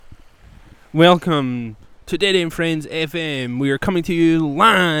Welcome to Dead End Friends FM. We are coming to you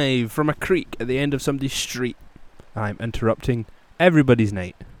live from a creek at the end of somebody's street. I'm interrupting everybody's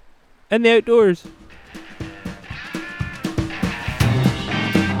night in the outdoors.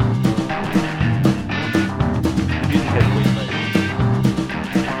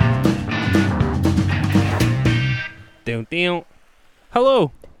 Down.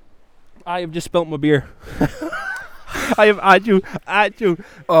 Hello. I have just spilt my beer. I have Achu.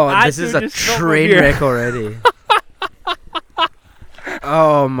 Oh, this is a train wreck already.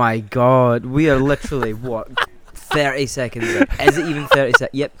 Oh my god. We are literally, 30 seconds in. Is it even 30 seconds?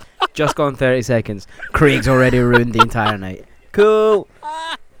 Yep, just gone 30 seconds. Craig's already ruined the entire night. Cool.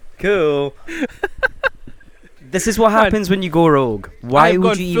 This is what happens when you go rogue. Why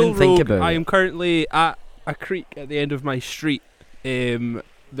would you even think about it? I am currently at a creek at the end of my street.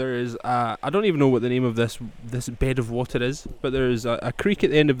 There's I don't even know what the name of this bed of water is, but there's a creek at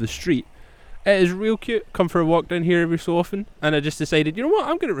the end of the street. It is real cute. Come for a walk down here every so often, and I just decided, you know what,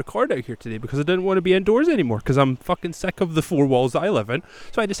 I'm going to record out here today because I didn't want to be indoors anymore because I'm fucking sick of the four walls that I live in.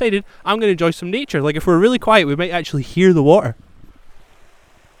 So I decided I'm going to enjoy some nature. Like, if we're really quiet, we might actually hear the water.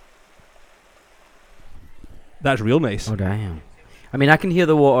 That's real nice. Oh damn. I mean, I can hear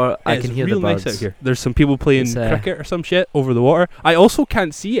the water. I can hear the birds. Nice out here. There's some people playing cricket or some shit over the water. I also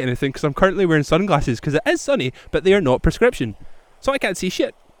can't see anything because I'm currently wearing sunglasses because it is sunny, but they are not prescription, so I can't see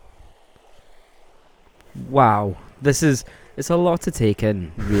shit. Wow, it's a lot to take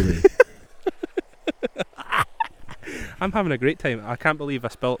in, really. I'm having a great time. I can't believe I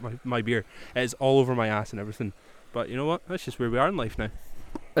spilt my beer. It's all over my ass and everything. But you know what? That's just where we are in life now.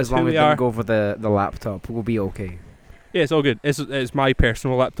 As long as it doesn't go over the laptop, we'll be okay. Yeah, it's all good. It's my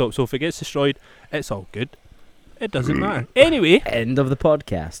personal laptop, so if it gets destroyed, it's all good. It doesn't matter. Anyway. End of the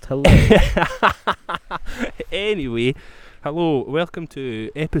podcast. Hello. Anyway, hello. Welcome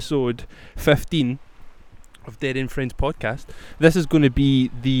to episode 15 of Dead End Friends podcast. This is going to be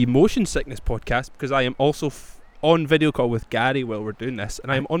the motion sickness podcast because I am also on video call with Gary while we're doing this,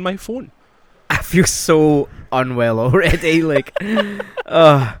 and I am on my phone. I feel so unwell already. Like, you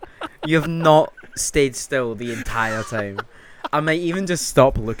have not stayed still the entire time. I might even just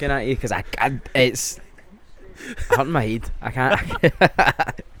stop looking at you because it's hurting my head. I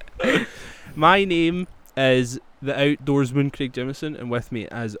can't. My name is the outdoorsman Craig Jimison, and with me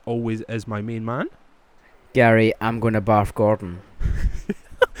as always is my main man Gary. I'm going to barf Gordon.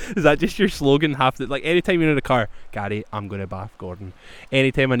 Is that just your slogan? Like, anytime you're in a car, Gary, I'm going to bath Gordon.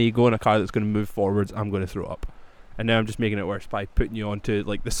 Anytime I need to go in a car that's going to move forwards, I'm going to throw up. And now I'm just making it worse by putting you onto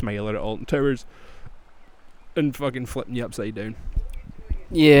like the Smiler at Alton Towers and fucking flipping you upside down.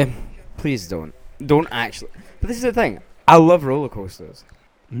 Yeah, please don't actually. But this is the thing, I love roller coasters.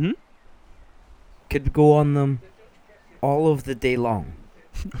 Could go on them all of the day long.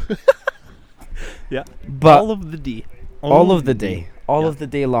 Yeah, but all of the day. All of the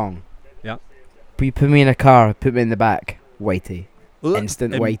day long. Yeah. But you put me in a car, put me in the back, whitey.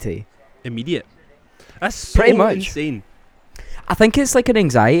 Instant whitey. Immediate. That's so pretty much insane. I think it's like an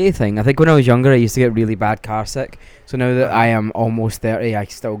anxiety thing. I think when I was younger I used to get really bad car sick. So now that I am almost 30, I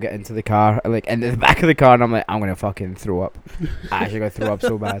still get into the car, like into the back of the car, and I'm like, I'm going to fucking throw up. I actually going to throw up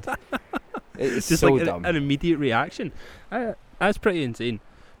so bad. It's just so like dumb. An immediate reaction. That's pretty insane.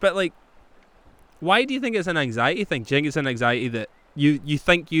 But like, why do you think it's an anxiety thing? Do you think it's an anxiety that you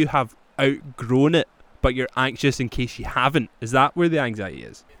think you have outgrown it, but you're anxious in case you haven't? Is that where the anxiety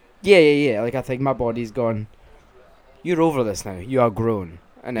is? Yeah. Like, I think my body's gone, you're over this now. You are grown.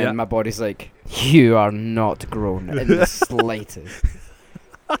 And then my body's like, you are not grown in the slightest.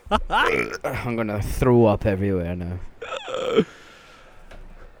 I'm going to throw up everywhere now.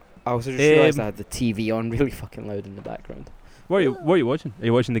 I also just realised I had the TV on really fucking loud in the background. What are you watching? Are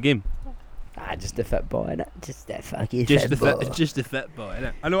you watching the game? Just the football, innit? Just the fucking just football. Just the football,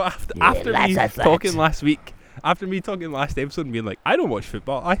 innit? I know after me talking last week, after me talking last episode and being like, I don't watch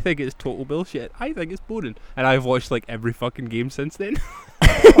football, I think it's total bullshit, I think it's boring, and I've watched like every fucking game since then.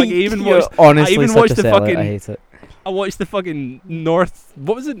 Like, I even watched the fucking, I hate it. I watched the fucking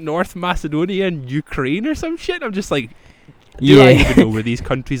North Macedonia and Ukraine or some shit. I'm just like, do I even know where these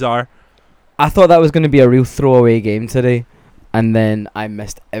countries are? I thought that was going to be a real throwaway game today, and then I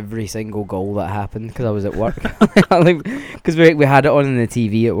missed every single goal that happened because I was at work. Because we had it on in the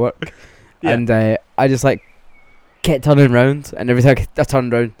TV at work, and I just like kept turning around, and every time I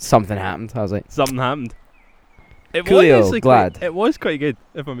turned around, something happened. I was like, something happened. It was quite good,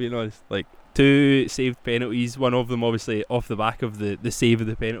 if I'm being honest. Like, 2 saved penalties, one of them obviously off the back of the save of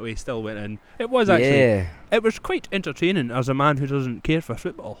the penalty still went in. It was actually, it was quite entertaining as a man who doesn't care for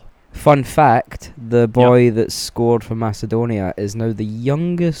football. Fun fact, the boy that scored for Macedonia is now the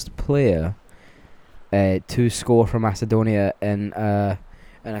youngest player to score for Macedonia in an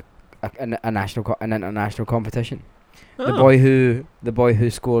international competition. Oh. The boy who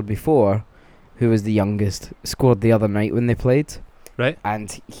scored before, who was the youngest, scored the other night when they played. Right.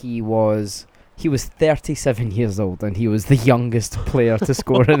 And he was 37 years old, and he was the youngest player to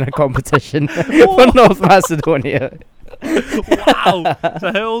score in a competition for North Macedonia. Wow.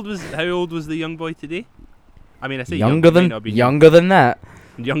 So how old was the young boy today? I mean, I say younger than that.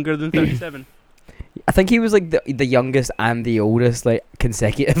 Younger than 37. I think he was like the youngest and the oldest, like,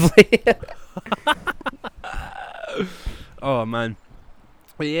 consecutively. Oh man.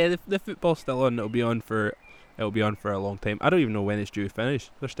 But yeah, the football's still on. It'll be on for a long time. I don't even know when it's due to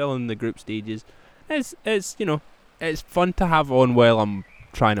finish. They're still in the group stages. It's it's fun to have on while I'm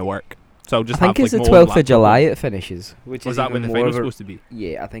trying to work. So I'll just I think have, it's like, the more 12th of July it finishes, which Was is that when the even more final's of a, supposed to be?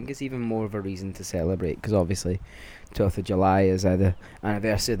 yeah, I think it's even more of a reason to celebrate, because obviously 12th of July is the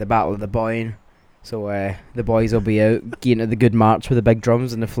anniversary of the Battle of the Boyne. So the boys will be out getting to the good march with the big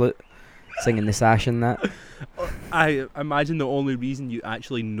drums and the flute, singing the sash and that. I imagine the only reason you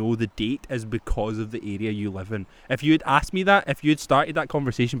actually know the date is because of the area you live in. If you had asked me that, if you had started that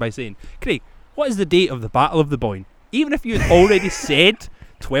conversation by saying, Craig, what is the date of the Battle of the Boyne? Even if you had already said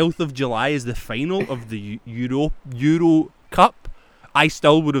 12th of July is the final of the Euro Cup, I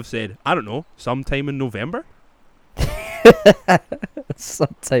still would have said, I don't know, sometime in November.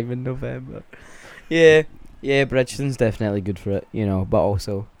 Sometime in November. Yeah, Bridgeton's definitely good for it, but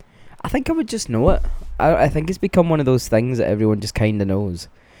also, I think I would just know it. I think it's become one of those things that everyone just kind of knows.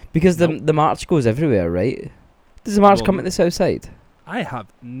 Because the march goes everywhere, right? Does the march come at the south side? I have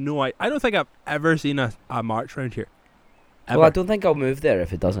no idea. I don't think I've ever seen a march around here. Ever. Well, I don't think I'll move there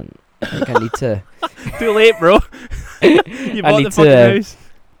if it doesn't. I think I need to... Too late, bro. You bought the fucking house.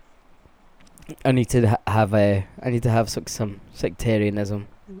 I need to have some sectarianism,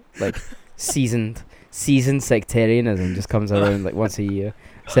 like seasoned sectarianism just comes around like once a year.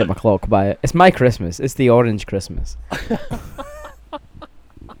 Set my clock by it. It's my Christmas. It's the orange Christmas.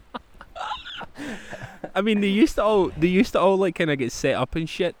 I mean, they used to all like kind of get set up and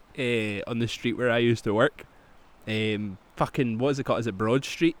shit on the street where I used to work. Fucking what is it called? Is it Broad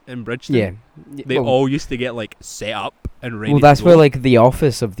Street in Bridgeton? Yeah. They all used to get like set up and ready. Well, that's to go. where like the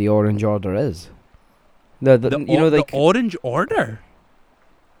office of the Orange Order is. The Orange Order.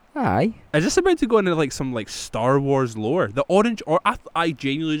 Aye. Is this about to go into like some like Star Wars lore? The Orange Order. I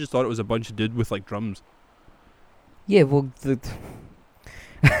genuinely just thought it was a bunch of dudes with like drums. Yeah. Well.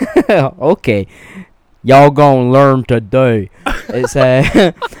 Okay. Y'all gonna learn today. It's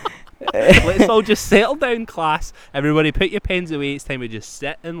Let's all just settle down, class. Everybody put your pens away. It's time to just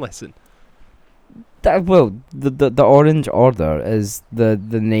sit and listen. The Orange Order is the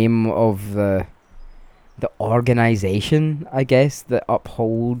name of the organisation, I guess, that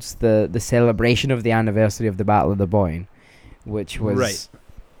upholds the celebration of the anniversary of the Battle of the Boyne, which was right.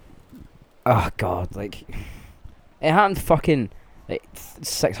 Oh God, like it happened fucking like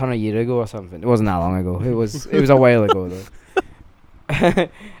 600 years ago or something. It wasn't that long ago. It was a while ago though.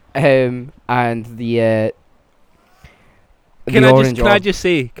 And the Can I just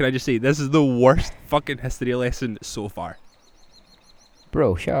say this is the worst fucking history lesson so far.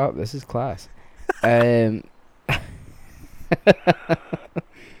 Bro, shut up. This is class.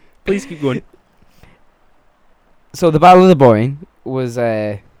 Please keep going. So the Battle of the Boyne was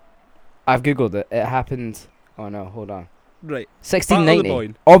I've googled it. It happened. Oh no, hold on. Right.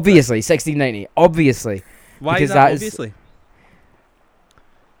 1690. Obviously, 1690. Obviously. Why because is that obviously?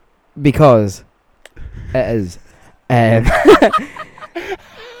 Because it is.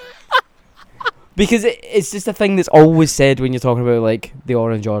 Because it's just a thing that's always said when you're talking about like the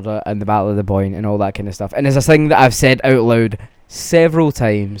Orange Order and the Battle of the Boyne and all that kind of stuff. And it's a thing that I've said out loud several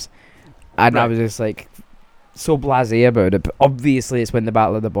times. And I was just like so blasé about it. But obviously it's when the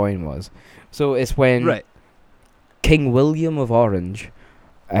Battle of the Boyne was. So it's when King William of Orange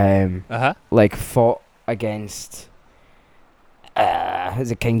like fought against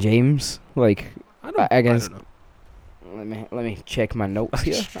is it King James? Like against I don't know. Let me check my notes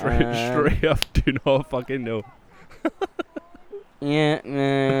here. Straight up, do not fucking know. Yeah.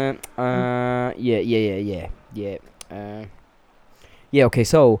 Okay,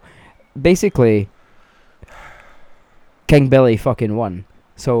 so basically, King Billy fucking won.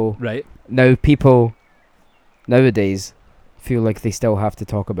 So right now people nowadays feel like they still have to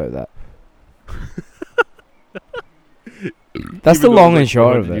talk about that. That's the long and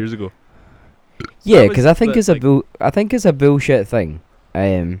short of it. Years ago. Yeah, because I think it's a bullshit thing,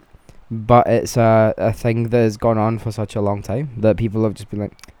 but it's a thing that has gone on for such a long time that people have just been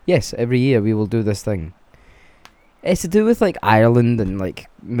like, yes, every year we will do this thing. It's to do with like Ireland and like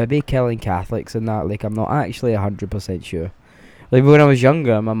maybe killing Catholics and that. Like I'm not actually 100% sure. Like when I was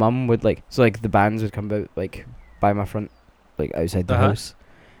younger, my mum would like the bands would come out like by my front, like outside the house,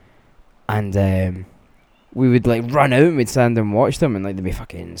 and we would like run out and we'd stand and watch them, and like they'd be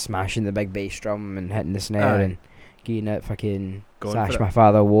fucking smashing the big bass drum and hitting the snare and getting it fucking Sash My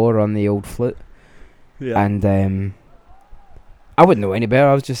Father War on the old flute. Yeah. And I wouldn't know any better.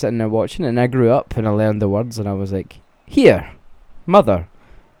 I was just sitting there watching it, and I grew up and I learned the words, and I was like, "Here, mother,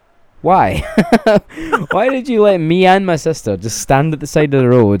 why? Why did you let me and my sister just stand at the side of the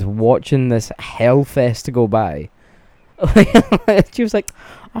road watching this hellfest to go by?" She was like,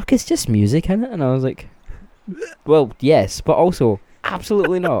 "Oh, it's just music, isn't it?" And I was like, "Well, yes, but also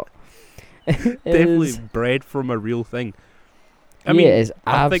absolutely not." Definitely bred from a real thing. I mean, it is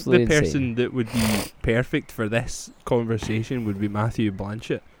I think the insane. person that would be perfect for this conversation would be Matthew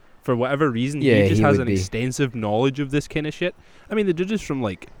Blanchett. For whatever reason, he just has an extensive knowledge of this kind of shit. I mean, the dude is from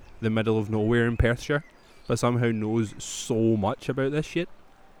like the middle of nowhere in Perthshire, but somehow knows so much about this shit.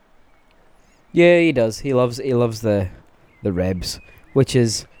 Yeah, he does. He loves the Rebs, which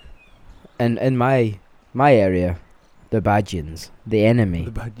is in my area, the Badgians, the enemy,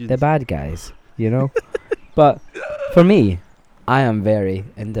 the bad guys, you know. But for me, I am very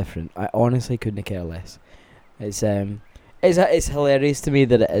indifferent. I honestly couldn't care less. It's hilarious to me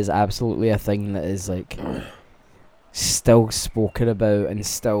that it is absolutely a thing that is like still spoken about and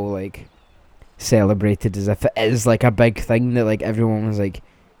still like celebrated as if it is like a big thing that like everyone was like,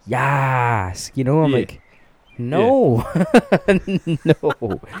 yes, you know. I'm like, no,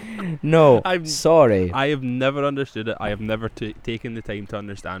 no. I'm sorry. I have never understood it. I have never taken the time to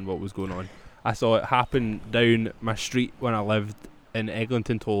understand what was going on. I saw it happen down my street when I lived in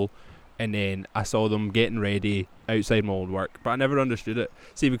Eglinton Toll, and then I saw them getting ready outside my old work, but I never understood it.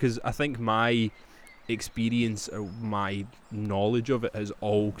 See, because I think my experience or my knowledge of it has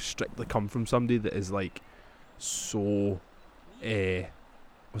all strictly come from somebody that is like so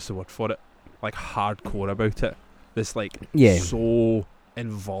what's the word for it, like hardcore about it, this like so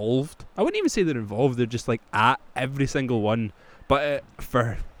involved. I wouldn't even say they're involved, they're just like at every single one, but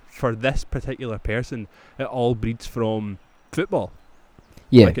for this particular person, it all breeds from football.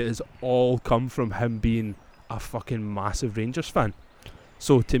 Yeah. Like, it has all come from him being a fucking massive Rangers fan.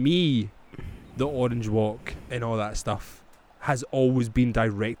 So to me, the Orange Walk and all that stuff has always been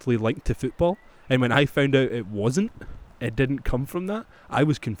directly linked to football. And when I found out it didn't come from that, I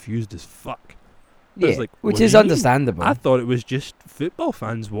was confused as fuck. Yeah, like, which is understandable. I thought it was just football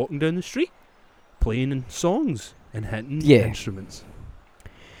fans walking down the street, playing songs and hitting instruments.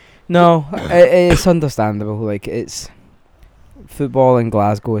 No, it's understandable. Like, it's football in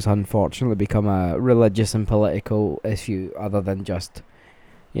Glasgow has unfortunately become a religious and political issue, other than just,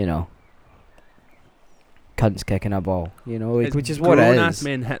 you know, cunts kicking a ball. You know, like, which is what it is. Grown-ass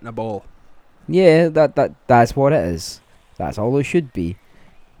men hitting a ball. Yeah, that's what it is. That's all it should be.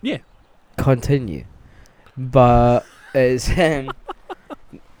 Yeah. Continue, but it's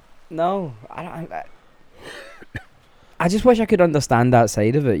no. I just wish I could understand that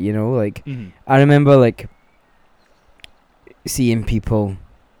side of it, you know, like, I remember, like, seeing people,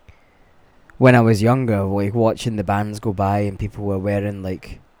 when I was younger, like, watching the bands go by and people were wearing,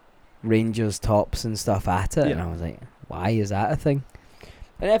 like, Rangers tops and stuff at it, and I was like, why is that a thing?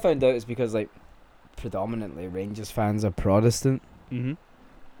 And I found out it's because, like, predominantly Rangers fans are Protestant,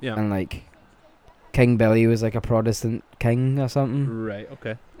 yeah, and, like, King Billy was, like, a Protestant king or something. Right,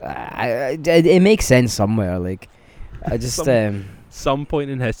 okay. It makes sense somewhere, like, I just some point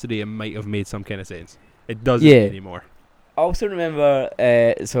in history it might have made some kind of sense. It doesn't anymore. I also remember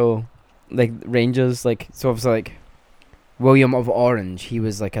so like Rangers, like, so obviously, like, William of Orange, he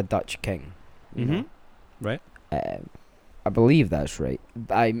was like a Dutch king. Right. I believe that's right.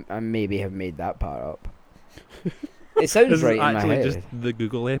 I maybe have made that part up. It sounds right in my head. Just the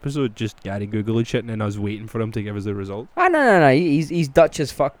Google episode, just Gary Googling shit, and then I was waiting for him to give us the result. No. He's Dutch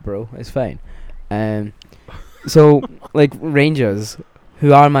as fuck, bro. It's fine. So, like, Rangers,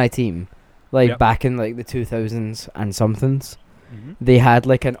 who are my team, like, back in, like, the 2000s and somethings, they had,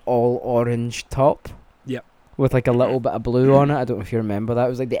 like, an all-orange top. Yep. With, like, a little bit of blue on it. I don't know if you remember that. It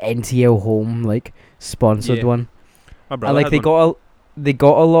was, like, the NTL Home, like, sponsored one. My brother and, like, they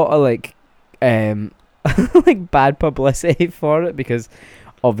got a lot of, like, like, bad publicity for it, because,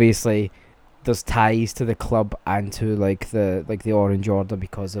 obviously, there's ties to the club and to, like, the Orange Order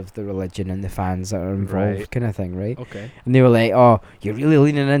because of the religion and the fans that are involved, kind of thing, right? Okay. And they were like, "Oh, you're really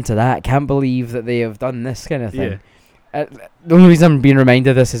leaning into that. Can't believe that they have done this kind of thing." Yeah. The only reason I'm being reminded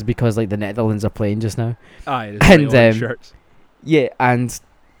of this is because, like, the Netherlands are playing just now. And shirts. Yeah, and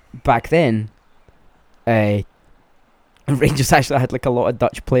back then, And Rangers actually had like a lot of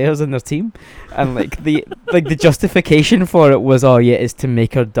Dutch players in their team, and like the justification for it was, is to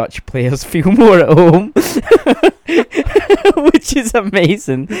make our Dutch players feel more at home, which is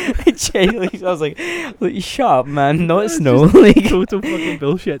amazing. I was like, shut up, man! No, it's no. Like, total fucking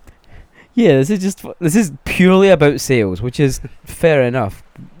bullshit. Yeah, this is purely about sales, which is fair enough.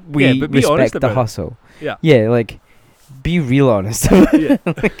 We but be honest respect about the it. hustle. Yeah, like be real honest about Yeah.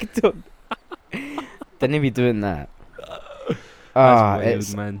 it. Like, didn't be doing that. That's wild,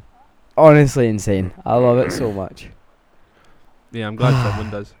 It's man. honestly insane. I love it so much. Yeah, I'm glad someone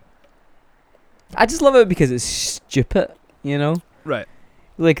does. I just love it because it's stupid, you know? Right.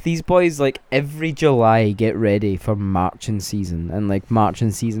 Like, these boys, like, every July get ready for marching season. And, like,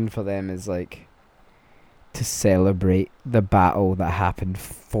 marching season for them is, like, to celebrate the battle that happened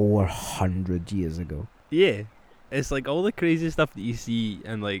 400 years ago. Yeah. It's like all the crazy stuff that you see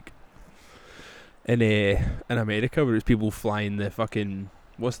and like in America, where it's people flying the fucking,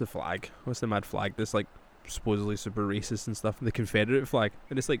 what's the flag? What's the mad flag that's like supposedly super racist and stuff? The Confederate flag.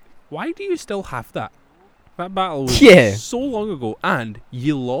 And it's like, why do you still have that? That battle was so long ago and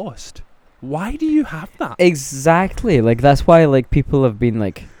you lost. Why do you have that? Exactly. Like, that's why, like, people have been,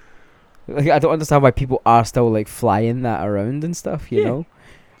 like, I don't understand why people are still, like, flying that around and stuff, you know?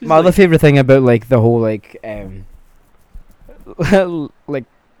 Just My other favourite thing about, like, the whole, like, like,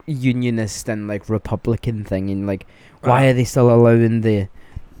 unionist and, like, Republican thing, and, like, why are they still allowing the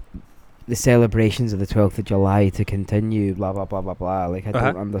celebrations of the 12th of July to continue, blah, blah, blah, blah, blah. Like, I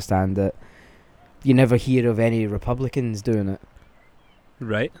don't understand it. You never hear of any Republicans doing it.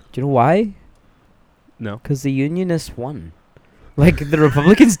 Right. Do you know why? No. Because the Unionists won. Like, the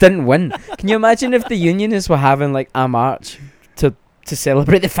Republicans didn't win. Can you imagine if the Unionists were having, like, a march to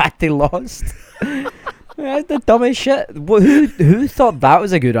celebrate the fact they lost? That's the dumbest shit. Who thought that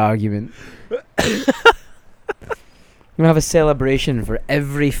was a good argument? We're gonna have a celebration for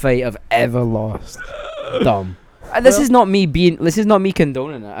every fight I've ever lost. Dumb. And this is not me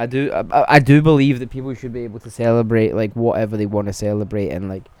condoning it. I do believe that people should be able to celebrate, like, whatever they want to celebrate, and,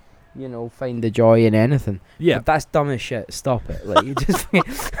 like, you know, find the joy in anything. Yeah. But that's dumb as shit. Stop it. Like, you just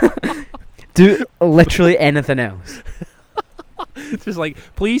do literally anything else. Just like,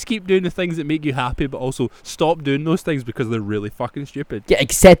 please keep doing the things that make you happy, but also stop doing those things because they're really fucking stupid. Yeah,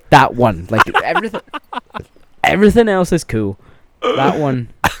 except that one. Like, everything else is cool. That one,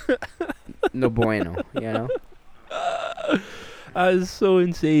 no bueno, you know? That is so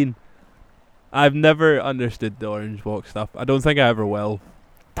insane. I've never understood the orange box stuff. I don't think I ever will.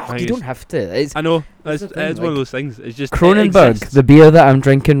 You don't have to. I know. That's It's the thing, one of like, those things. It's just Kronenberg, the beer that I'm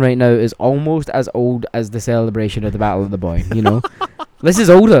drinking right now, is almost as old as the celebration of the Battle of the Boyne, you know? This is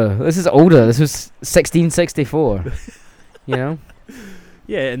older. This was 1664, you know?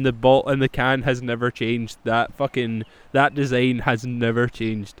 Yeah, and the can has never changed. That design has never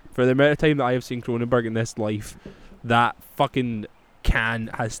changed. For the amount of time that I have seen Kronenberg in this life, that fucking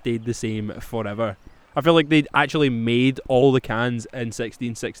can has stayed the same forever. I feel like they actually made all the cans in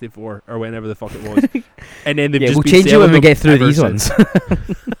 1664 or whenever the fuck it was, and then they've just we'll been change it when we selling get through them these ever ones.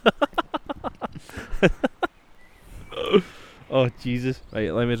 Oh Jesus! Right,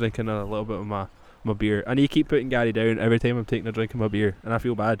 let me drink another little bit of my beer. I need to keep putting Gary down every time I'm taking a drink of my beer, and I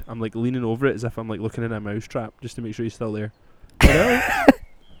feel bad. I'm like leaning over it as if I'm like looking in a mouse trap just to make sure he's still there.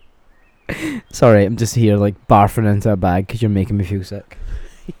 Sorry, I'm just here like barfing into a bag because you're making me feel sick.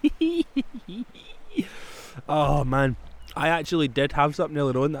 Oh man, I actually did have something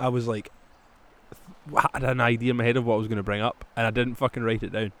earlier on that I was like, had an idea in my head of what I was going to bring up, and I didn't fucking write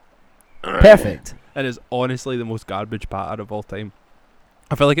it down. Perfect. And it's honestly the most garbage patter of all time.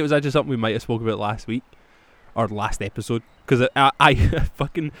 I feel like it was actually something we might have spoke about last week or last episode, because I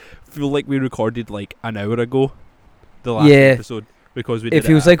fucking feel like we recorded like an hour ago the last episode, because we did it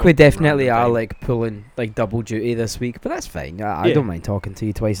feels at like a we definitely random are time. like pulling like double duty this week, but that's fine. I don't mind talking to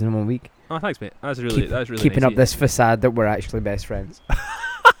you twice in 1 week. Oh, thanks, mate. That's really Keeping nice up this facade that we're actually best friends.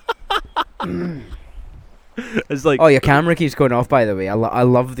 It's like, Oh, your camera keeps going off, by the way. I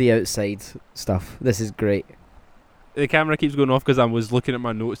love the outside stuff. This is great. the camera keeps going off because I was looking at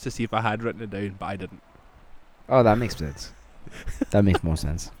my notes to see if I had written it down, but I didn't. Oh, that makes sense. That makes more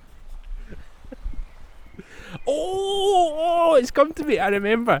sense. Oh, it's come to me. I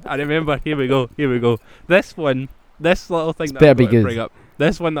remember. Here we go. This little thing that better I've be got to good. bring up.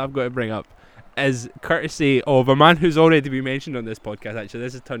 This one that I've got to bring up is courtesy of a man who's already been mentioned on this podcast. Actually,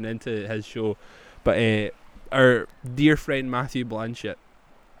 this has turned into his show, but our dear friend Matthew Blanchett.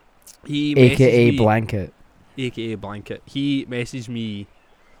 He AKA messaged me- Blanket. AKA Blanket. He messaged me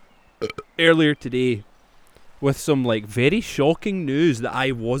earlier today with some like very shocking news that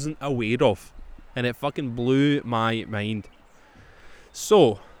I wasn't aware of. and it fucking blew my mind.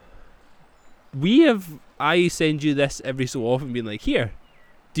 So, I send you this every so often, being like, here,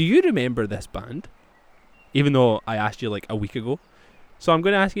 do you remember this band? Even though I asked you like a week ago. So I'm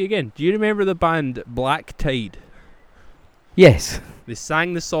going to ask you again. Do you remember the band Black Tide? Yes. They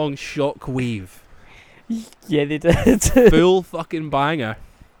sang the song Shockwave. Yeah, they did. Full fucking banger.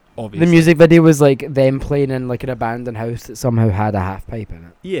 Obviously. The music video was like them playing in like an abandoned house that somehow had a half pipe in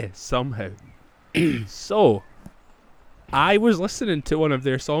it. Yeah, somehow. So, I was listening to one of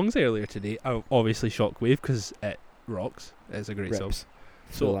their songs earlier today. Obviously Shockwave, because it rocks. It's a great song.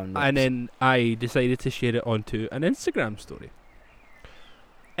 So, and then I decided to share it onto an Instagram story.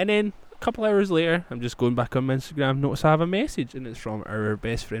 And then a couple hours later, I'm just going back on my Instagram, notice I have a message, and it's from our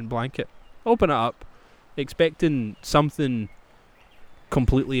best friend Blanket. Open it up, expecting something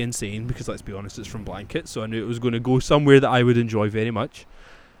completely insane, because let's be honest, it's from Blanket, so I knew it was going to go somewhere that I would enjoy very much.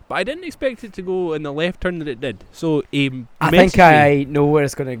 But I didn't expect it to go in the left turn that it did. So I think I know where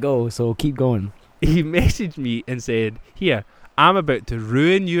it's going to go, so keep going. He messaged me and said, here, I'm about to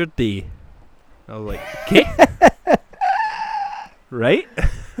ruin your day. I was like, okay. Right?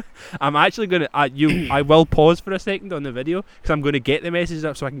 I'm actually going to... I will pause for a second on the video, because I'm going to get the message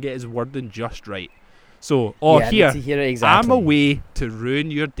up so I can get his wording just right. So, here, exactly. I'm away to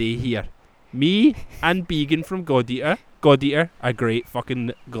ruin your day here. Me and Began from God Eater, a great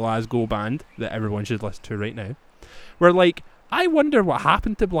fucking Glasgow band that everyone should listen to right now, we're like, I wonder what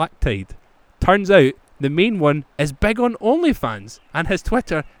happened to Black Tide. Turns out, the main one is big on OnlyFans, and his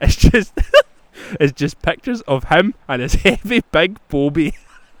Twitter is just... is just pictures of him and his heavy big Bobby.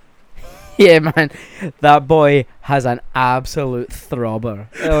 Yeah, man, that boy has an absolute throbber.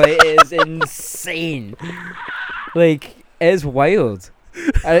 Oh, it is insane. Like, it's wild.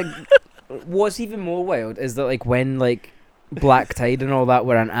 What's even more wild is that, like, when, like, Black Tide and all that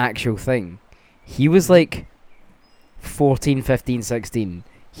were an actual thing, he was, like, 14, 15, 16.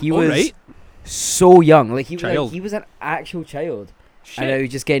 He was so young. Like, he was an actual child. Shit. And now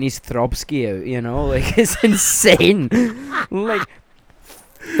he's just getting his Throbsky out, you know? Like, it's insane. Like,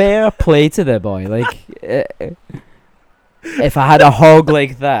 fair play to the boy. Like, if I had a hog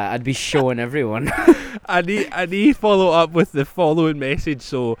like that, I'd be showing everyone. I need follow up with the following message.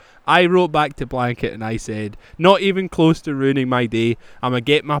 So I wrote back to Blanket and I said, not even close to ruining my day. I'm going to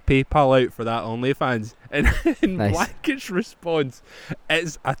get my PayPal out for that OnlyFans. And Nice. Blanket's response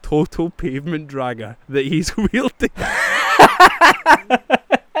is a total pavement dragger that he's wielding.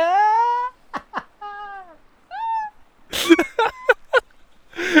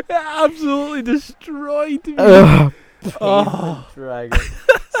 It absolutely destroyed me. Dragon.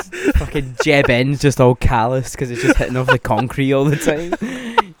 Fucking Jeb End's just all calloused because it's just hitting off the concrete all the time.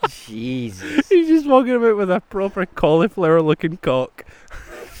 Jesus. He's just walking about with a proper cauliflower looking cock.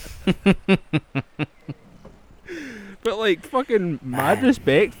 But like, fucking mad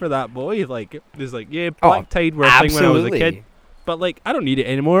respect for that boy. Like, there's like, yeah, Black Tide were a thing when I was a kid. But like, I don't need it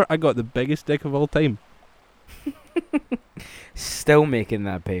anymore. I got the biggest dick of all time. Still making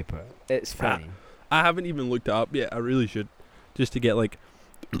that paper. It's fine. I haven't even looked it up yet. I really should. Just to get like...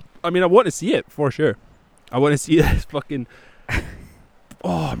 I mean, I want to see it, for sure. I want to see this fucking...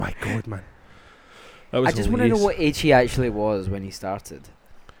 Oh my god, man. That was I just want to know what age he actually was when he started.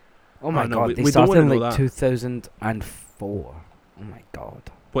 Oh my god, they we started in know like that. 2004. Oh my god.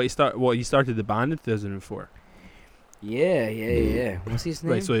 He started the band in 2004. Yeah. What's his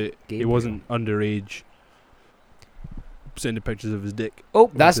name? Right, so he wasn't underage sending pictures of his dick. Oh,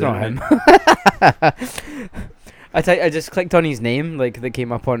 that's not him. I just clicked on his name, like that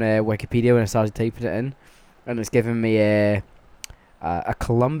came up on Wikipedia when I started typing it in, and it's giving me a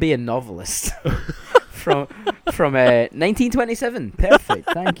Colombian novelist from 1927. Perfect,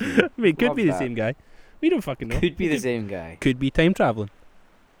 thank you. I mean, it could Love be the that. same guy. We don't fucking know. Could be the same guy. Could be time traveling.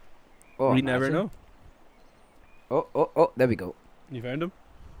 Oh, We never know. Oh, there we go. You found him?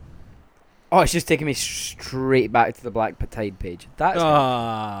 Oh, it's just taking me straight back to the Black Tide page. That's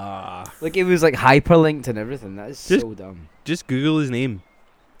like it was like hyperlinked and everything. That is so dumb. Just Google his name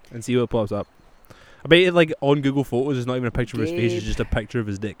and see what pops up. I bet it, like on Google Photos, it's not even a picture of his face; it's just a picture of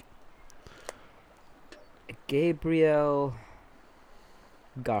his dick. Gabriel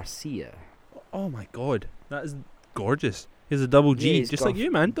Garcia. Oh my god, that is gorgeous. He has a double G, Yeah, just like you,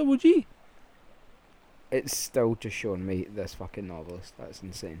 man. Double G. It's still just showing me this fucking novelist. That's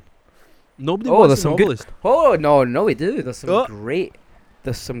insane. Nobody Oh, wants there's a some good- novelist. Oh no, we do. There's Oh.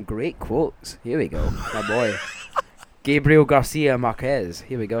 There's some great quotes. Here we go, my boy. Gabriel Garcia Marquez.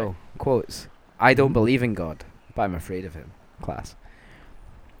 Here we go. Quotes. I don't believe in God, but I'm afraid of him. Class.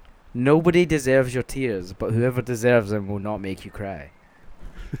 Nobody deserves your tears, but whoever deserves them will not make you cry.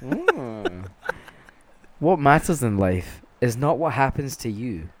 What matters in life is not what happens to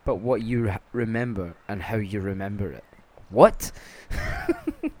you, but what you remember and how you remember it. What?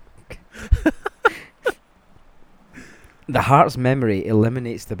 The heart's memory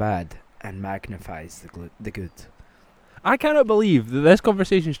eliminates the bad and magnifies the good. I cannot believe that this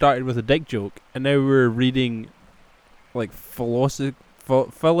conversation started with a dick joke, and now we're reading, like, philosophy.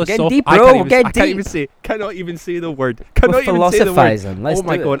 Get deep, I bro. cannot even say the word. We're Cannot even say the word. philosophizing. Let's Oh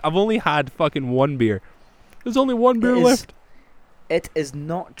my do god, it. I've only had fucking one beer. There's only one beer left. It is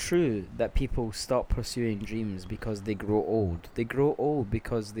not true that people stop pursuing dreams because they grow old. They grow old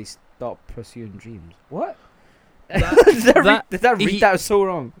because they stop pursuing dreams. What? Did I read that so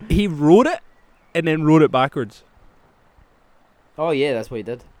wrong? He wrote it, and then wrote it backwards. Oh yeah, that's what he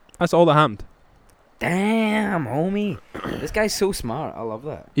did. That's all that happened. Damn, homie. This guy's so smart. I love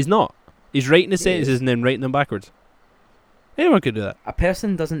that. He's not. He's writing the He sentences is. and then writing them backwards. Anyone could do that. A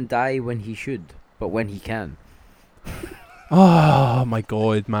person doesn't die when he should, but when he can. Oh my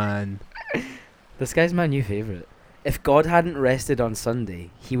god, man. This guy's my new favourite. If God hadn't rested on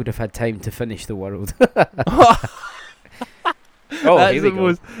Sunday, he would have had time to finish the world. Oh, That's here we the go.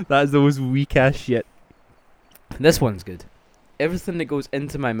 most. That's the most weak ass shit. This one's good. Everything that goes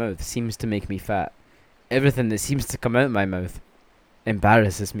into my mouth seems to make me fat. Everything that seems to come out my mouth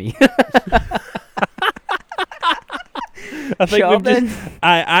embarrasses me. I think Shut up, we've just, then.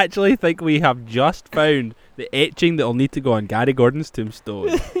 I actually think we have just found the etching that'll need to go on Gary Gordon's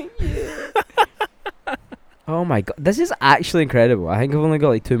tombstone. Oh my god, this is actually incredible. I think I've only got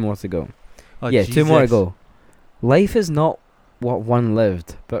like 2 more to go. Oh, yeah, 2 more to Jesus. go. Life is not what one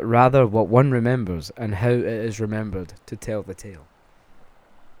lived, but rather what one remembers and how it is remembered to tell the tale.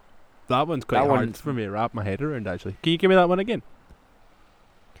 That one's quite That hard one- for me to wrap my head around, actually. Can you give me that one again?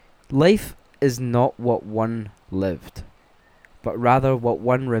 Life is not what one lived, but rather what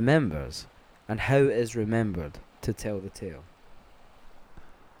one remembers and how it is remembered to tell the tale.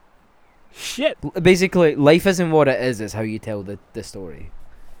 Shit. Basically, life isn't what it is, it's how you tell the story.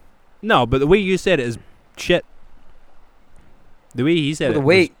 No, but the way you said it is shit. The way he said Well, it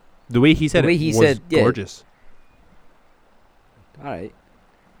was, the way he said the way it he was said- yeah. gorgeous. Alright.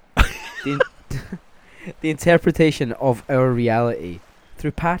 The interpretation of our reality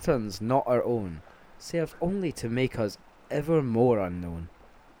through patterns not our own serves only to make us ever more unknown,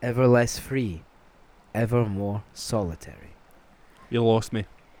 ever less free, ever more solitary. You lost me.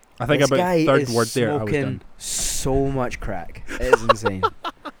 I think This about guy third is word there, I was smoking done. so much crack. It is insane.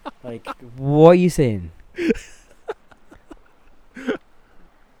 Like, what are you saying?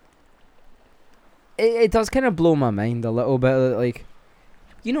 It does kind of blow my mind a little bit. Like,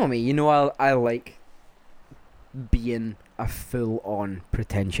 you know me. You know I like being a full-on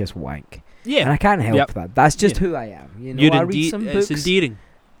pretentious wank, and Yeah. I can't help Yep. that. That's just Yeah. who I am. You know, You're I read some it's books. endearing.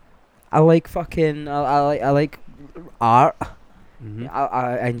 I like fucking. I like art. Mm-hmm.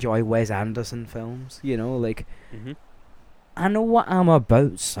 I enjoy Wes Anderson films. You know, like. Mm-hmm. I know what I'm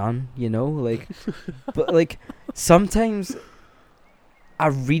about, son, you know, like, but, like, sometimes I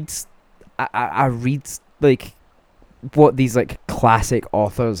read, I read, like, what these, like, classic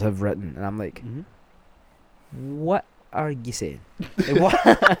authors have written, and I'm like, Mm-hmm. what are you saying? Like,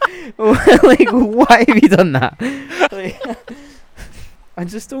 what, like, why have you done that? Like, I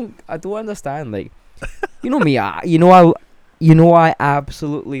don't understand, like, you know me, I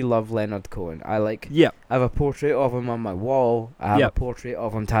absolutely love Leonard Cohen. Yeah. I have a portrait of him on my wall. I have Yep. a portrait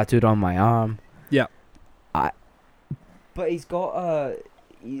of him tattooed on my arm. Yeah. But he's got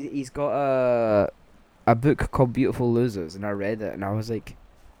a book called Beautiful Losers, and I read it, and I was like,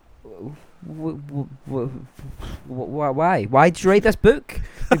 why? Why did you write this book?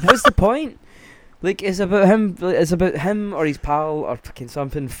 Like, what's the point? Like, it's about him or his pal or fucking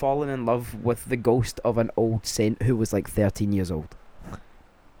something falling in love with the ghost of an old saint who was like 13 years old.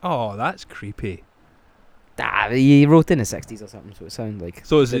 Oh, that's creepy. He wrote in the 60s or something, so it sounded like...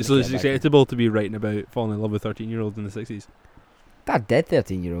 So it's didn't so get it's back acceptable to be writing about falling in love with 13-year-olds in the 60s. That dead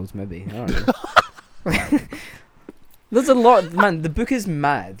 13-year-olds, maybe. I don't know. There's a lot, man. The book is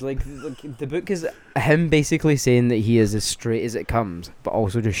mad. Like the book is him basically saying that he is as straight as it comes, but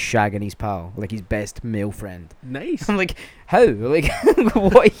also just shagging his pal, like his best male friend. Nice. I'm like, how? Like,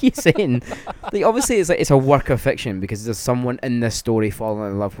 what are you saying? Like, obviously, it's like it's a work of fiction because there's someone in this story falling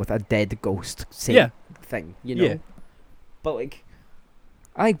in love with a dead ghost saint thing, you know. Yeah. But like,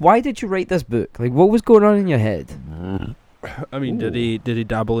 why did you write this book? Like, what was going on in your head? I mean, did he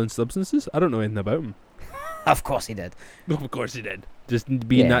dabble in substances? I don't know anything about him. Of course he did. Of course he did. Just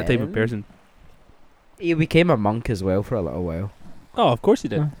being that type of Yeah. person. He became a monk as well for a little while. Oh, of course he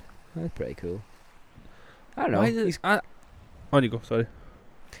did. Huh. That's pretty cool. I don't know. Why on you go, sorry.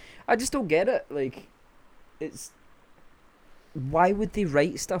 I just don't get it. Like, it's why would they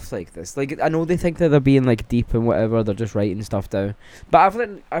write stuff like this? Like, I know they think that they're being like deep and whatever, they're just writing stuff down. But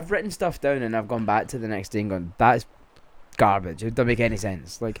I've written stuff down and I've gone back to the next day and gone, that's garbage. It doesn't make any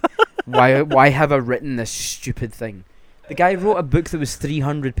sense. Like, why have I written this stupid thing? The guy wrote a book that was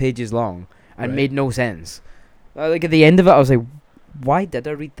 300 pages long and made no sense. Like, at the end of it, I was like, why did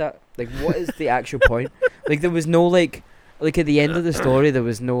I read that? Like, what is the actual point? Like, there was no like at the end of the story, there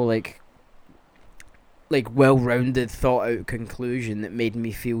was no like well-rounded, thought-out conclusion that made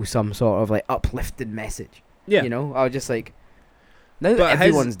me feel some sort of like uplifted message. Yeah. You know, I was just like, now that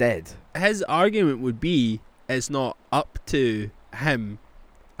everyone's dead. His argument would be it's not up to him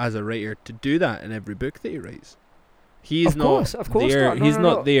as a writer to do that in every book that he writes. He's not there. He's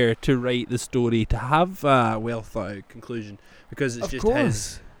not there to write the story to have a well thought out conclusion, because it's just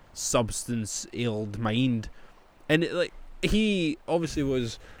his substance ailed mind. And he obviously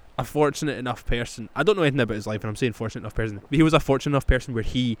was a fortunate enough person. I don't know anything about his life, and I'm saying fortunate enough person. But he was a fortunate enough person where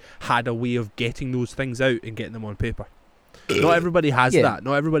he had a way of getting those things out and getting them on paper. Not everybody has that.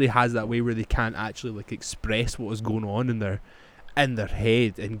 Not everybody has that way where they can't actually like express what is going on in their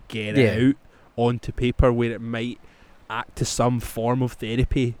head and get it out onto paper, where it might act to some form of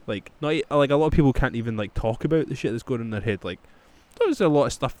therapy. Like, not like a lot of people can't even like talk about the shit that's going on in their head. Like, there's a lot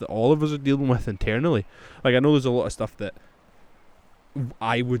of stuff that all of us are dealing with internally. Like, I know there's a lot of stuff that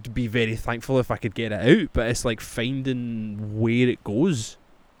I would be very thankful if I could get it out, but it's like finding where it goes.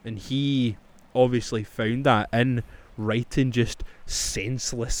 And he obviously found that in writing just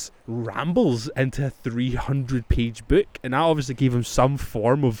senseless rambles into a 300-page book, and that obviously gave him some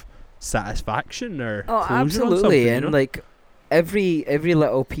form of satisfaction or closure absolutely. On and you know? Like every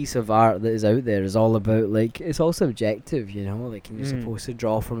little piece of art that is out there is all about, like, it's all subjective, you know, like, and you're supposed to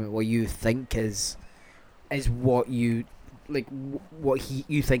draw from it what you think is what you like, what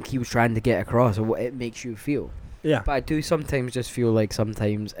you think he was trying to get across, or what it makes you feel. Yeah. But I do sometimes just feel like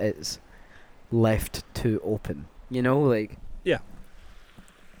sometimes it's left too open, you know, like, yeah,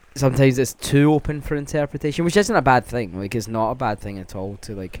 sometimes it's too open for interpretation, which isn't a bad thing. Like, it's not a bad thing at all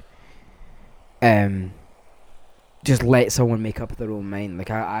to like just let someone make up their own mind.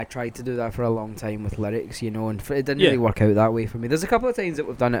 Like, I tried to do that for a long time with lyrics, you know, and it didn't really work out that way for me. There's a couple of times that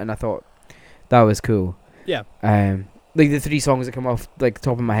we've done it and I thought that was cool. Yeah. Like, the 3 songs that come off like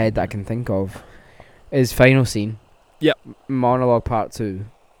top of my head that I can think of is Final Scene, Yep, Monologue Part 2,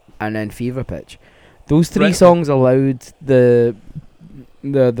 and then Fever Pitch. Those 3 songs allowed the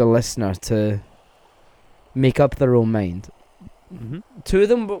listener to make up their own mind. 2 of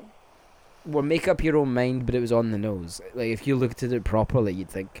them were make up your own mind, but it was on the nose. Like, if you looked at it properly, you'd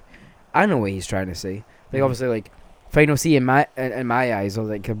think, I know what he's trying to say. Like, obviously, like, Final C in my eyes, or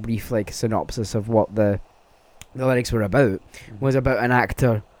like a brief like synopsis of what the lyrics were about, was about an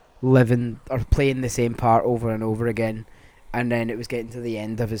actor living or playing the same part over and over again, and then it was getting to the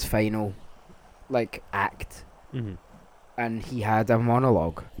end of his final like act, and he had a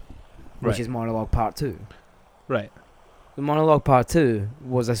monologue, which is Monologue Part 2. Right. The Monologue Part 2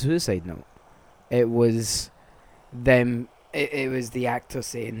 was a suicide note. It was them. It was the actor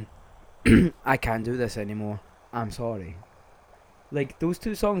saying, "I can't do this anymore. I'm sorry." Like, those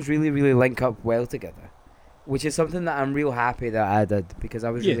 2 songs really, really link up well together, which is something that I'm real happy that I did, because I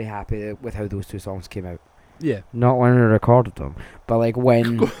was really happy with how those 2 songs came out. Yeah. Not when I recorded them, but like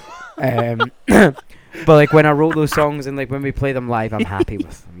when, but like when I wrote those songs and like when we play them live, I'm happy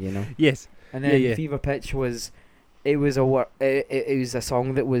with them, you know. Yes. And then Fever Pitch was, it was a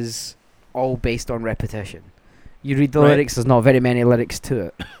song that was all based on repetition. You read the lyrics, there's not very many lyrics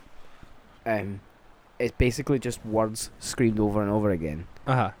to it. It's basically just words screamed over and over again.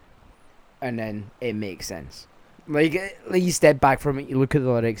 And then it makes sense. Like you step back from it, you look at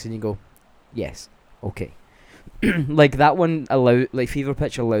the lyrics and you go, yes, okay. Like, that one Fever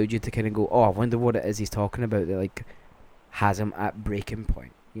Pitch allowed you to kind of go, oh, I wonder what it is he's talking about that like has him at breaking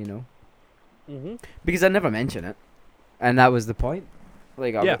point, you know? Because I never mention it, and that was the point.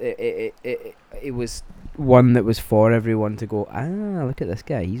 Like, it was one that was for everyone to go, look at this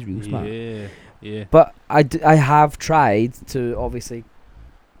guy, he's real smart. Yeah. But I have tried to obviously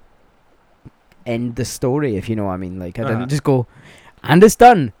end the story, if you know what I mean. Like, I didn't just go, and it's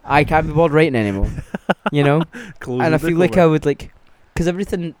done, I can't be bothered writing anymore. You know? And I feel like I would like, because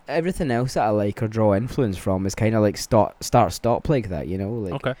everything else that I like or draw influence from is kind of like start stop like that, you know?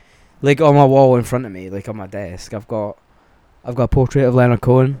 Like, like on my wall in front of me, like on my desk, I've got a portrait of Leonard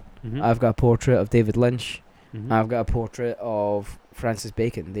Cohen, I've got a portrait of David Lynch, I've got a portrait of Francis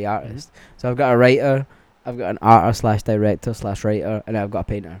Bacon, the artist. So I've got a writer, I've got an artist / director / writer, and I've got a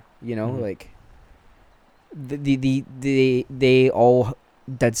painter. You know, like they all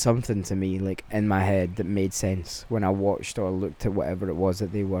did something to me, like, in my head that made sense when I watched or looked at whatever it was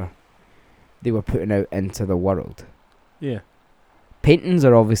that they were putting out into the world. Yeah. Paintings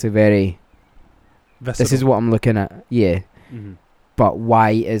are obviously very... Visceral. This is what I'm looking at. Yeah. Mm-hmm. But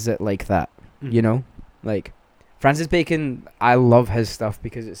why is it like that? Mm-hmm. You know? Like, Francis Bacon, I love his stuff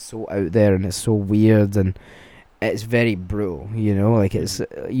because it's so out there and it's so weird and it's very brutal, you know? Like, it's...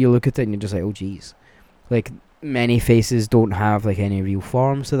 You look at it and you're just like, oh, jeez. Like, many faces don't have, like, any real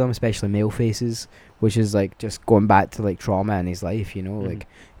forms to them, especially male faces, which is, like, just going back to, like, trauma in his life, you know? Mm-hmm. Like,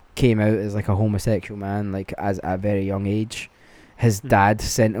 came out as, like, a homosexual man, like, as at a very young age. His dad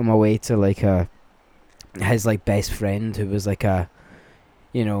sent him away to, like, his, like, best friend who was, like, a,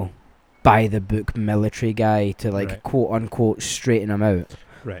 you know, by the book military guy to, like, Right. quote unquote straighten him out.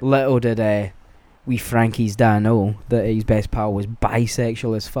 Right. Little did wee Frankie's dad know that his best pal was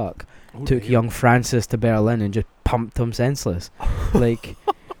bisexual as fuck. Oh, Took damn. young Francis to Berlin and just pumped him senseless. Like,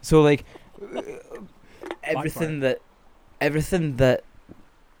 so, like, everything that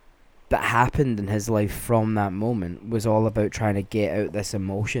happened in his life from that moment was all about trying to get out this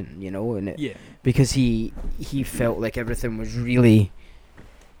emotion, you know, and Yeah. because he felt like everything was really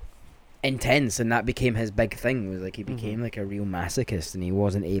intense, and that became his big thing. Was like he became like a real masochist, and he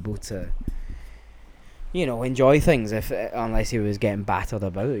wasn't able to, you know, enjoy things unless he was getting battered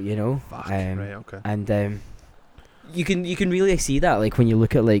about, you know. Fuck. Right. Okay. And you can really see that, like, when you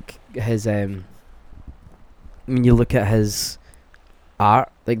look at, like, his when you look at his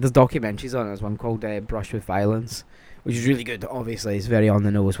art. Like, there's documentaries on it. There's one called Brush with Violence, which is really good. Obviously, it's very on the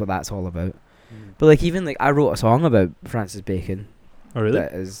nose what that's all about. But, like, even, like, I wrote a song about Francis Bacon. Oh, really?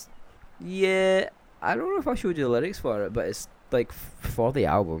 That is, yeah. I don't know if I showed you the lyrics for it, but it's, like, for the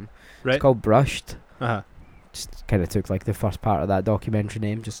album. Right. It's called Brushed. Uh-huh. Just kind of took, like, the first part of that documentary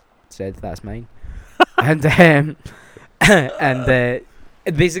name, just said that's mine. And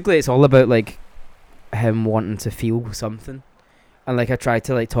basically it's all about, like, him wanting to feel something. And, like, I tried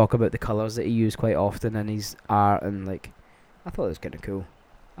to, like, talk about the colours that he used quite often in his art, and, like, I thought it was kind of cool.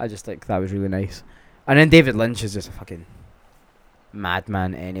 I just think that was really nice. And then David Lynch is just a fucking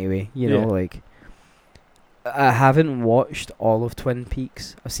madman anyway, you know, like, I haven't watched all of Twin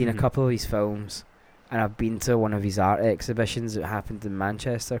Peaks. I've seen a couple of his films, and I've been to one of his art exhibitions that happened in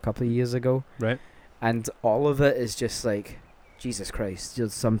Manchester a couple of years ago. Right. And all of it is just like, Jesus Christ,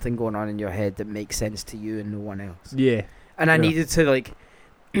 there's something going on in your head that makes sense to you and no one else. Yeah. And I needed to, like,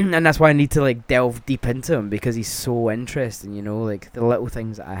 and that's why I need to, like, delve deep into him, because he's so interesting, you know, like, the little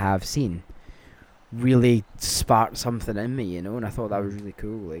things that I have seen really sparked something in me, you know, and I thought that was really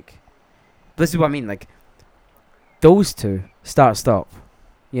cool. Like, this is what I mean, like, those two, stop,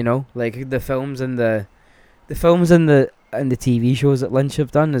 you know, like, the films and the TV shows that Lynch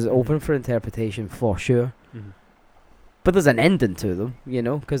have done is open for interpretation for sure. But there's an ending to them, you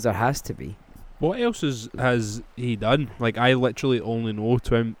know, because there has to be. What else has he done? Like, I literally only know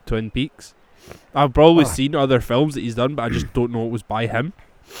Twin Peaks. I've probably seen other films that he's done, but I just don't know it was by him.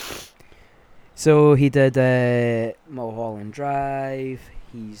 So he did Mulholland Drive.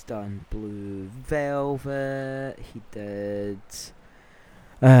 He's done Blue Velvet. He did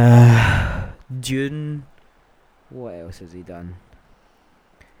Dune. What else has he done?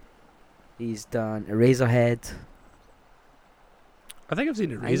 He's done Eraserhead. I think I've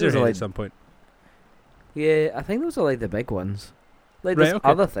seen I think those are, Eraserhead like, at some point. Yeah, I think those are, like, the big ones. Like, Right, there's okay.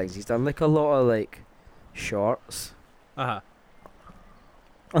 other things. He's done, like, a lot of, like, shorts. Uh-huh.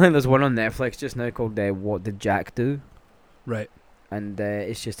 I think there's one on Netflix just now called What Did Jack Do? Right. And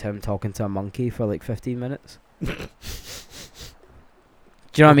it's just him talking to a monkey for, like, 15 minutes. Do you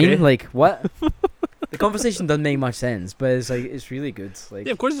know what I mean? Like, what? The conversation doesn't make much sense, but it's, like, it's really good. Like,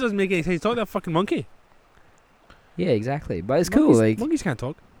 Yeah, of course it doesn't make any sense. He's talking to a fucking monkey. yeah, exactly. But it's cool. Like, Monkeys can't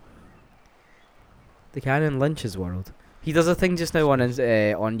talk. they can in Lynch's world. He does a thing just now on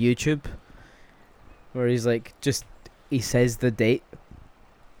YouTube where he's like, he says the date.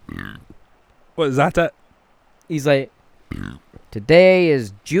 What, is that it? He's like, today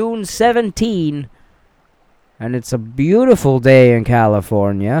is June 17, and it's a beautiful day in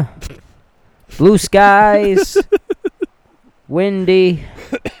California. Blue skies, windy.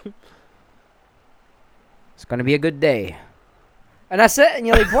 It's gonna be a good day. And that's it. And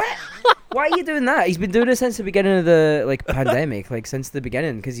you're like, what? Why are you doing that? He's been doing it since the beginning of the, like, pandemic, like, since the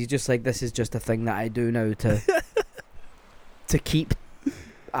beginning, because he's just like, this is just a thing that I do now to keep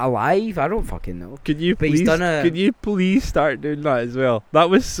alive. I don't fucking know. Could you But he's done a- Could you please start doing that as well? That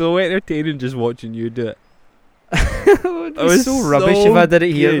was so entertaining just watching you do it. It was was so rubbish so if I did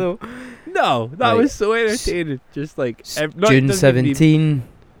it here, good. though. No, that Like, was so entertaining. Just like June 17.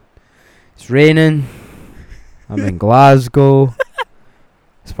 It's raining. I'm in Glasgow.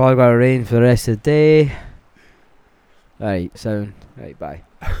 It's probably gonna rain for the rest of the day. Right, sound. Right, bye.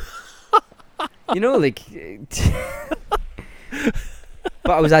 You know, like.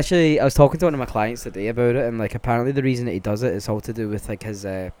 But I was talking to one of my clients today about it, and like apparently the reason that he does it is all to do with like his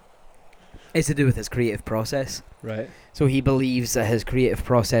it's to do with his creative process. Right. So he believes that his creative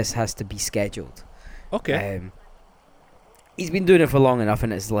process has to be scheduled. Okay. He's been doing it for long enough,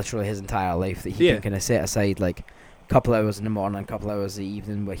 and it's literally his entire life that he can kind of set aside like a couple hours in the morning, a couple hours in the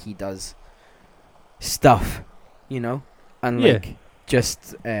evening where he does stuff, you know, and like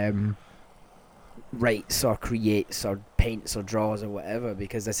just writes or creates or paints or draws or whatever,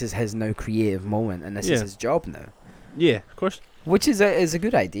 because this is his now creative moment, and this is his job now. Yeah, of course. Which is a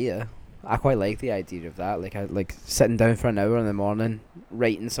good idea. I quite like the idea of that. Like I like sitting down for an hour in the morning,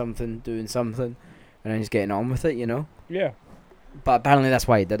 writing something, doing something, and then just getting on with it, you know. Yeah. But apparently that's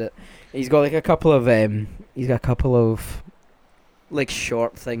why he did it. He's got like a couple of like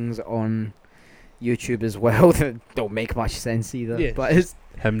short things on YouTube as well that don't make much sense either. Yeah. But it's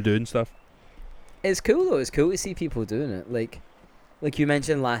Him doing stuff. It's cool though. It's cool to see people doing it. Like you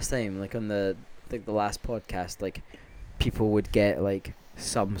mentioned last time, like on the last podcast, like people would get like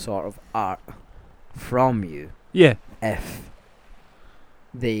some sort of art from you. Yeah. If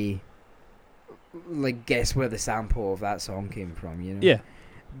they like guess where the sample of that song came from, you know. Yeah.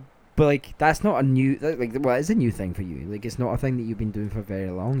 But like that's not a new it's a new thing for you. Like it's not a thing that you've been doing for very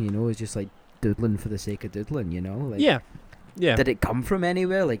long, you know. It's just like doodling for the sake of doodling, you know. Like, yeah. Yeah. Did it come from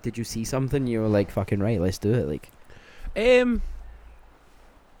anywhere? Like, did you see something you were like, fucking right, let's do it? Like,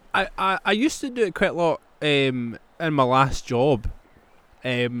 I used to do it quite a lot in my last job.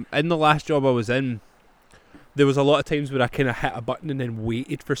 In the last job I was in, there was a lot of times where I kind of hit a button and then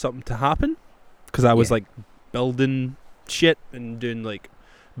waited for something to happen, because I was like building shit and doing like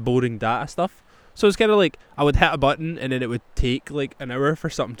boring data stuff. So it's kind of like I would hit a button and then it would take like an hour for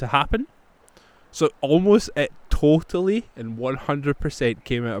something to happen. So almost it totally and 100%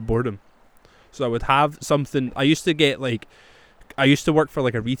 came out of boredom. So I would have something. I used to work for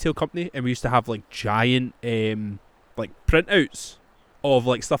like a retail company, and we used to have like giant like printouts of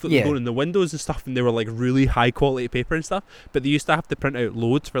like stuff that was going in the windows and stuff, and they were like really high quality paper and stuff. But they used to have to print out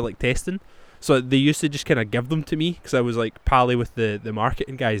loads for like testing. So they used to just kind of give them to me, because I was like pally with the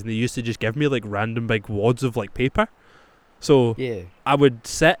marketing guys, and they used to just give me like random big wads of like paper. So I would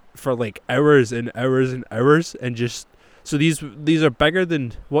sit for like hours and hours and hours, and just so these are bigger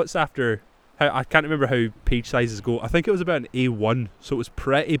than what's after. I can't remember how page sizes go. I think it was about an A1, so it was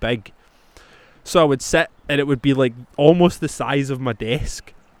pretty big. So I would sit, and it would be like almost the size of my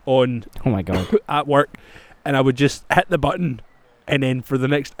desk on. Oh my god! At work, and I would just hit the button, and then for the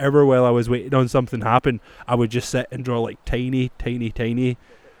next hour while I was waiting on something to happen, I would just sit and draw like tiny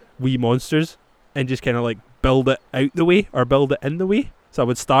wee monsters, and just kind of like build it out the way or build it in the way. So I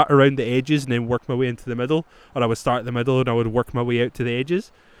would start around the edges and then work my way into the middle, or I would start at the middle and I would work my way out to the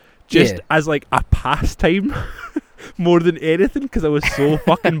edges, just as like a pastime more than anything, because I was so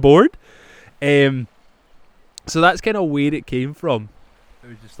fucking bored. So that's kind of where it came from. It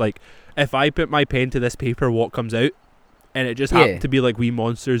was just like, if I put my pen to this paper, what comes out? And it just happened to be like wee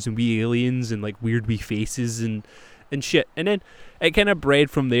monsters and wee aliens and like weird wee faces and shit. And then it kind of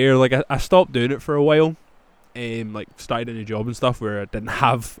bred from there. Like I stopped doing it for a while. Like started a new job and stuff where I didn't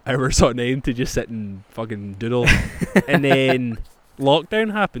have hours on end to just sit and fucking doodle. And then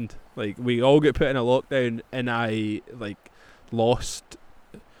lockdown happened. Like we all got put in a lockdown, and I like lost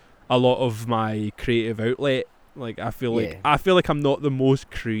a lot of my creative outlet. Like I feel like I'm not the most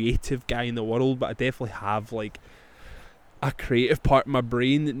creative guy in the world, but I definitely have like a creative part of my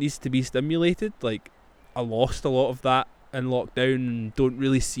brain that needs to be stimulated. Like I lost a lot of that in lockdown and don't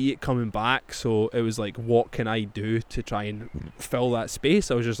really see it coming back. So it was like, what can I do to try and fill that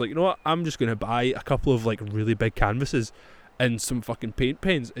space? I was just like, you know what, I'm just gonna buy a couple of like really big canvases and some fucking paint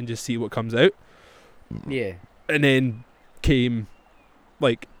pens and just see what comes out. Yeah. And then came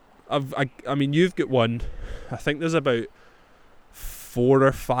like I mean you've got one. I think there's about 4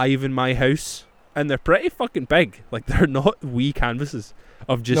 or 5 in my house, and they're pretty fucking big. Like they're not wee canvases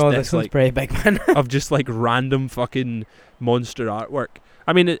of just this one's pretty big, man. of just like random fucking monster artwork.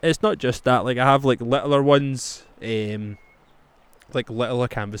 I mean it's not just that. Like I have like littler ones, like littler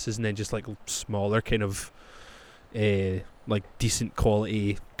canvases, and then just like smaller kind of like decent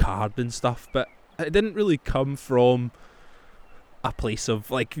quality card and stuff. But it didn't really come from a place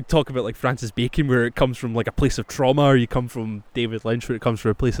of, like, you talk about like Francis Bacon, where it comes from like a place of trauma, or you come from David Lynch, where it comes from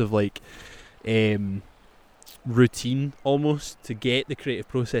a place of like routine almost to get the creative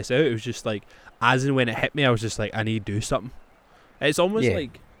process out. It was just like, as and when it hit me, I was just like, I need to do something. It's almost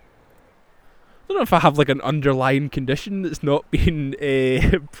like don't know if I have like an underlying condition that's not been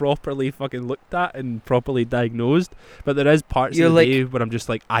properly fucking looked at and properly diagnosed, but there is parts You're of the like- day where I'm just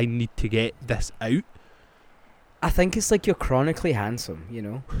like, I need to get this out. I think it's like you're chronically handsome, you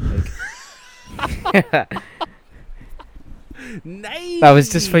know? Like Nice. that was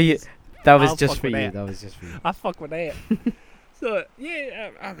just for you. That was I'll just fuck for with you. that. That was just for you. I fuck with that. So yeah,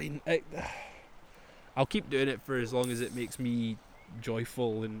 I mean, I'll keep doing it for as long as it makes me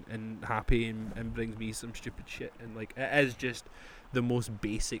joyful and happy and brings me some stupid shit. And like, it is just the most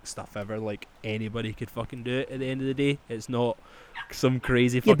basic stuff ever. Like, anybody could fucking do it at the end of the day. It's not some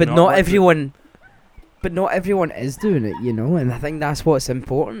crazy Yeah, fucking but not artwork that- everyone. But not everyone is doing it, you know. And I think that's what's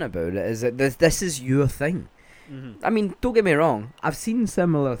important about it, is that this is your thing. Mhm. I mean, don't get me wrong. I've seen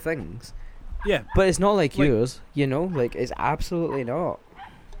similar things, Yeah, but it's not like Like- yours, you know. Like, it's absolutely not.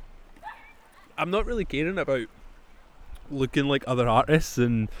 I'm not really caring about looking like other artists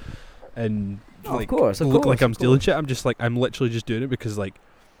and Oh, like of course, look like I'm stealing course. shit. I'm just like, I'm literally just doing it because like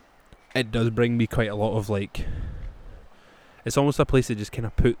it does bring me quite a lot of like, it's almost a place to just kind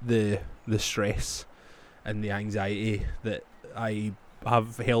of put the stress and the anxiety that I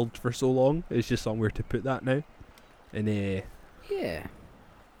have held for so long. It's just somewhere to put that now, and Yeah.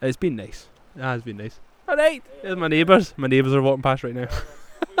 it's been nice. It has been nice. All right, there's my neighbours. My neighbours are walking past right now.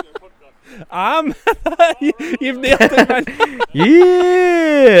 You've nailed it, man.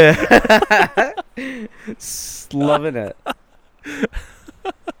 Yeah. Loving it.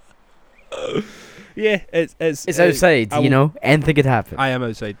 Yeah, it's It's outside, I you will- know. Anything could happen. I am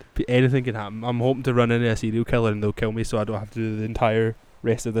outside. Anything can happen. I'm hoping to run into a serial killer and they'll kill me, so I don't have to do the entire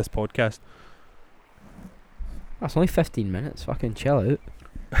rest of this podcast. That's only 15 minutes. Fucking chill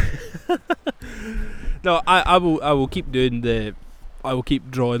out. No, I will keep doing I will keep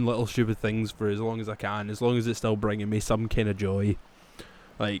drawing little stupid things for as long as I can, as long as it's still bringing me some kind of joy.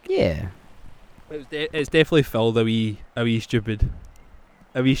 Like, Yeah. it's definitely filled a wee stupid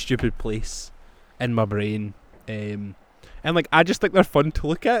place in my brain, and like I just think they're fun to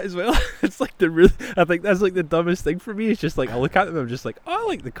look at as well. It's like I think that's like the dumbest thing for me. It's just like I look at them, I'm just like, oh, I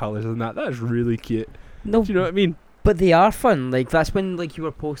like the colours and that. That's really cute. No, Do you know what I mean? but they are fun. Like, that's when like you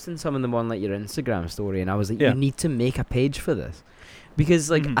were posting some of them on like your Instagram story, and I was like, Yeah. you need to make a page for this, because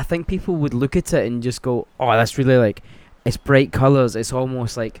like Mhm. I think people would look at it and just go, oh, that's really like, it's bright colours. It's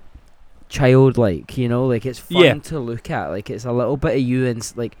almost like childlike, you know, like it's fun Yeah. to look at. Like, it's a little bit of you,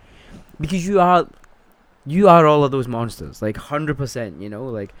 and like, because you are all of those monsters, like 100%. You know,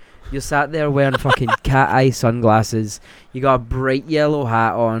 like you're sat there wearing fucking cat eye sunglasses. You got a bright yellow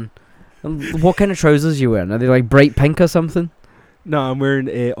hat on. And what kind of trousers you wearing? Are they like bright pink or something? No, I'm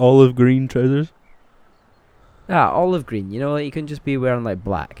wearing olive green trousers. Yeah, olive green. You know, like you can just be wearing like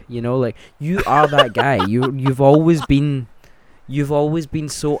black. You know, like you are that guy. You've always been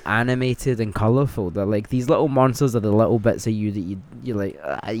so animated and colourful that like these little monsters are the little bits of you that you're like,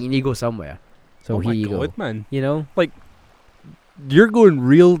 you need to go somewhere. So oh here my you god, go. man. You know. You're going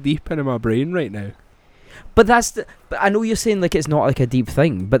real deep into my brain right now. But but I know you're saying like it's not like a deep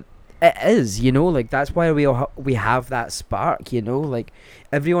thing, but it is, you know, like that's why we have that spark, you know, like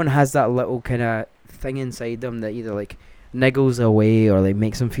everyone has that little kind of thing inside them that either like niggles away or like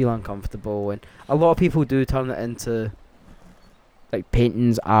makes them feel uncomfortable, and a lot of people do turn it into like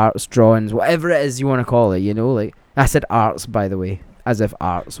paintings, arts, drawings, whatever it is you want to call it, you know, like I said arts, by the way, as if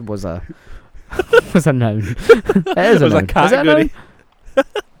arts was a was a noun. It is It was a noun. Is it category. noun?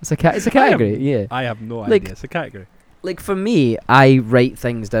 It's a category, yeah. I have no Like- idea. It's a category. Like for me, I write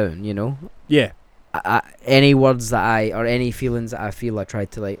things down, you know. Yeah. Any words that or any feelings that I feel, I try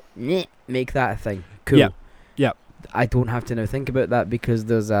to like make that a thing. Cool. Yep. Yep. I don't have to now think about that because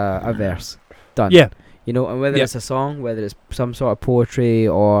there's a verse done. Yeah. You know, and whether Yep. it's a song, whether it's some sort of poetry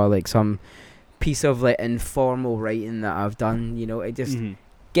or like some piece of like informal writing that I've done, you know, it just Mhm.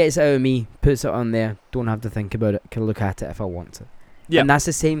 gets it out of me, puts it on there. Don't have to think about it. Can look at it if I want to. Yeah. And that's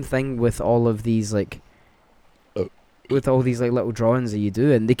the same thing with all of these like. With all these like little drawings that you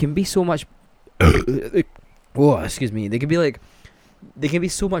do, and they can be so much. Oh, excuse me. They can be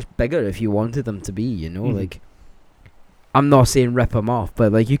so much bigger if you wanted them to be. You know, Mhm. like. I'm not saying rip them off,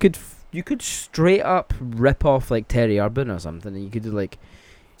 but like you could straight up rip off like Terry Urban or something, and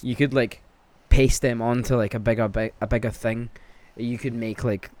you could paste them onto like a bigger thing. You could make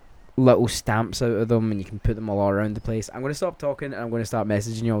like little stamps out of them, and you can put them all around the place. I'm gonna stop talking, and I'm gonna start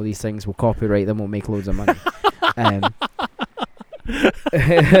messaging you all these things. We'll copyright them. We'll make loads of money.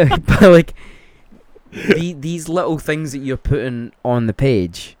 But like these little things that you're putting on the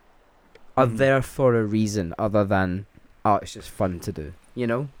page are Mhm. there for a reason, other than it's just fun to do. You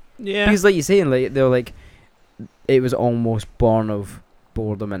know. Yeah. Because like you're saying, like they're like, it was almost born of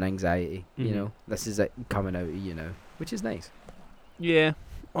boredom and anxiety. You Mhm. know, this is it coming out of you now, which is nice. Yeah.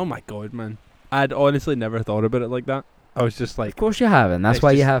 Oh my god, man. I'd honestly never thought about it like that. I was just like, Of course you haven't. That's it's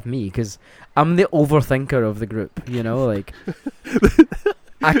why you just- have me, because I'm the overthinker of the group. You know, like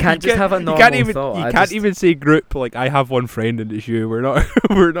I can't just have a normal you can't even thought. you I can't just- even say group. Like, I have one friend and it's you. We're not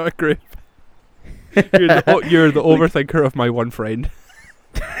we're not a group. You're the overthinker of my one friend.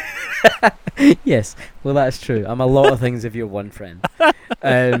 Yes, well that's true. I'm a lot of things if you're one friend.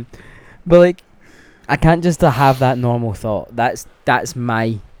 But like, I can't just have that normal thought. That's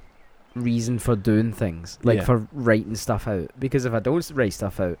my reason for doing things, like Yeah. for writing stuff out. Because if I don't write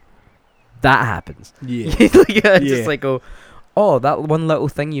stuff out, that happens. Yeah. Like, I Yeah. just like go, oh, that one little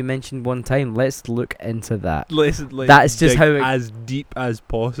thing you mentioned one time. Let's look into that. Listen, That's just dig how it- as deep as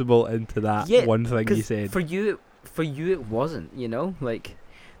possible into that Yeah, one thing you 'Cause said. for you, it wasn't. You know, like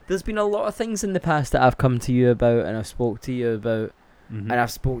there's been a lot of things in the past that I've come to you about, and I've spoke to you about, Mm-hmm. and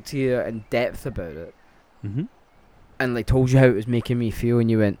I've spoke to you in depth about it, Mm-hmm. and like told you how it was making me feel, and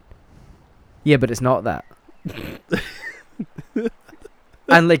you went, yeah, but it's not that.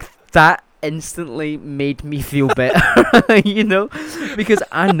 And like that instantly made me feel better, you know, because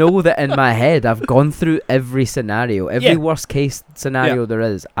I know that in my head I've gone through every scenario, every Yeah. worst case scenario there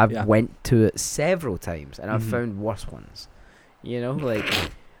is. I've Yeah. went to it several times, and I've Mhm. found worse ones. You know,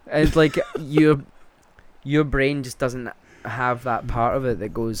 like it's like your brain just doesn't have that part of it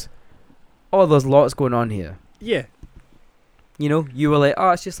that goes, oh, there's lots going on here. Yeah. You know, you were like,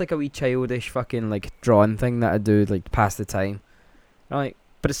 oh, it's just like a wee childish fucking like drawing thing that I do like to pass the time. I'm like,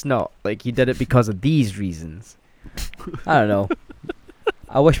 but it's not. Like, you did it because of these reasons. I don't know.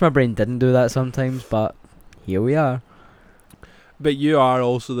 I wish my brain didn't do that sometimes, but here we are. But you are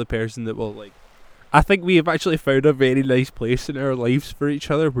also the person that will, like, I think we have actually found a very nice place in our lives for each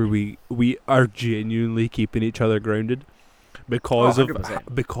other where we are genuinely keeping each other grounded because Oh, of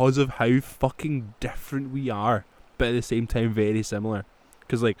 100%. because of how fucking different we are, but at the same time very similar.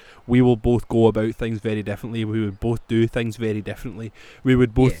 Because like we will both go about things very differently. We would both do things very differently. We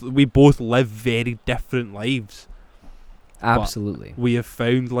both live very different lives. Absolutely. We have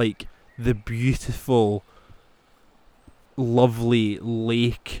found like the beautiful, lovely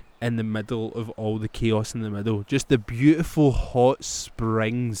lake in the middle of all the chaos in the middle. Just the beautiful hot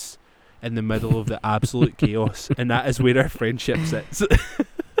springs in the middle of the absolute chaos, and that is where our friendship sits.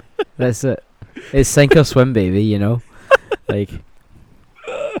 That's it. It's sink or swim, baby, you know? Like,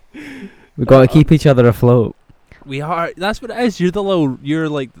 we got to keep each other afloat. We are. That's what it is. You're the little. You're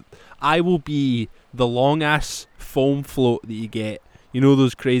like. I will be the long ass foam float that you get. You know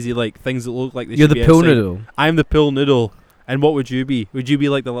those crazy like things that look like they You're should the be pool outside? noodle. I'm the pool noodle. And what would you be? Would you be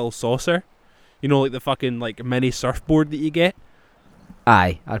like the little saucer? You know, like the fucking like mini surfboard that you get.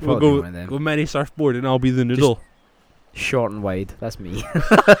 Aye, I'd We'll probably be go one of them. go mini surfboard, and I'll be the noodle. Short and wide. That's me.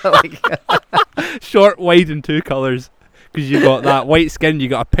 Like, Short, wide, and two colours. Because you got that white skin, you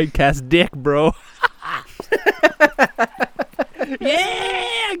got a pink ass dick, bro. Yeah,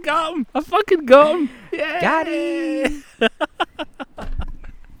 I got him. I fucking got him. Yeah. got him.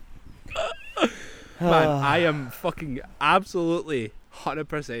 Man, I am fucking absolutely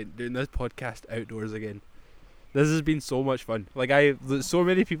 100% doing this podcast outdoors again. This has been so much fun. Like, so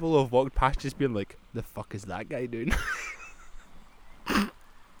many people have walked past just being like, the fuck is that guy doing?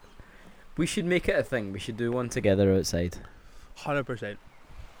 We should make it a thing. We should do one together outside. 100%.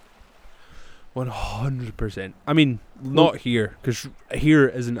 100%. I mean, not here, because here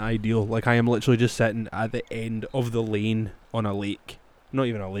isn't ideal. Like, I am literally just sitting at the end of the lane on a lake. Not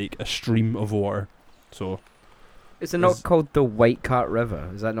even a lake, a stream of water. So, Is it not called the White Cart River?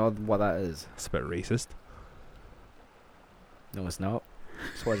 Is that not what that is? it's a bit racist. No, it's not.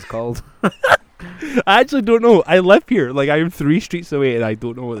 That's what it's called. I actually don't know. I live here. Like, I am 3 streets away, and I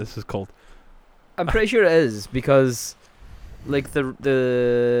don't know what this is called. I'm pretty sure it is because, like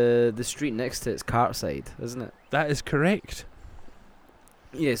the street next to it's Cartside, isn't it? That is correct.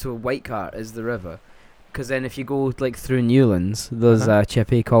 Yeah. So White Cart is the river, because then if you go like through Newlands, there's Uh-huh. a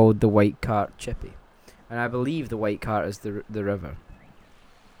chippy called the White Cart Chippy, and I believe the White Cart is the river.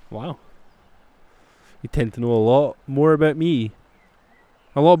 Wow. You tend to know a lot more about me.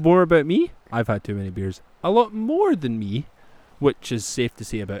 A lot more about me? I've had too many beers. A lot more than me, which is safe to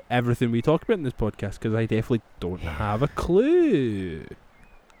say about everything we talk about in this podcast, because I definitely don't have a clue.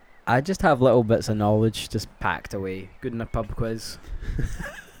 I just have little bits of knowledge just packed away, good in a pub quiz.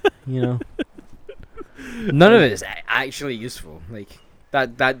 You know, none of it is actually useful. Like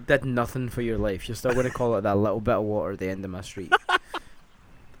that did nothing for your life. You're still going to call it that little bit of water at the end of my street.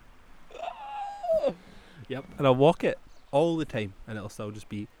 Yep. And I'll walk it all the time, and it'll still just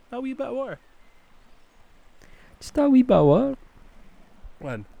be a wee bit of water. Just a wee bit of water.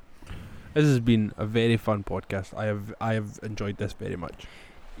 Man, this has been a very fun podcast. I have enjoyed this very much.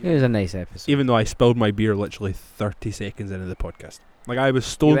 It was a nice episode. Even though I spilled my beer literally 30 seconds into the podcast. Like, I was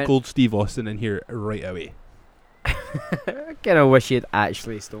Stone Cold Steve Austin in here right away. I kind of wish you'd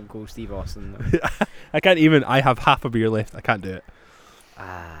actually Stone Cold Steve Austin. I have half a beer left. I can't do it.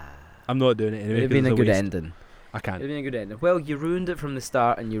 I'm not doing it anyway. It'd have been a good ending. I can't. It'd been a good ending. Well, you ruined it from the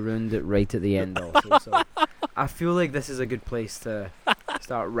start and you ruined it right at the end also. So I feel like this is a good place to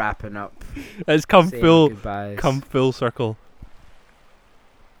start wrapping up. It's come full circle.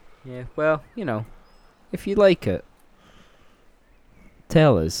 Yeah, well, you know, if you like it,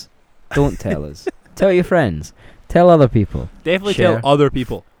 tell us. Don't tell us. Tell your friends. Tell other people. Definitely Share. tell other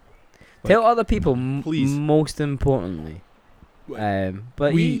people. Tell other people, please. Most importantly.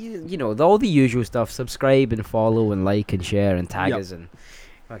 But you know, all the usual stuff. Subscribe and follow and like and share and tag us and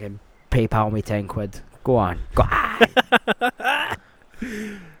fucking PayPal me 10 quid. Go on. Go on.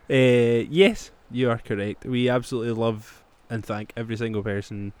 Yes, you are correct. We absolutely love and thank every single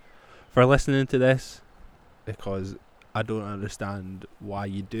person for listening to this, because I don't understand why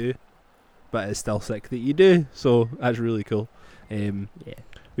you do, but it's still sick that you do, so that's really cool.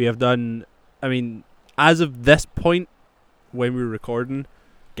 We have done, I mean, as of this point when we're recording,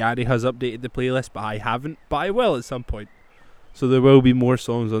 Gary has updated the playlist, but I haven't, but I will at some point, so there will be more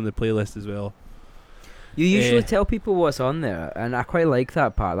songs on the playlist as well. You usually tell people what's on there, and I quite like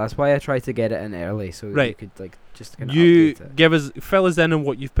that part. That's why I try to get it in early, so you could like just kind of update it. Fill us in on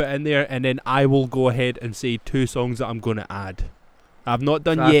what you've put in there, and then I will go ahead and say 2 songs that I'm going to add. I've not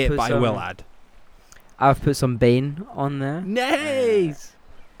done yet, but I will add. I've put some Bane on there. Nice.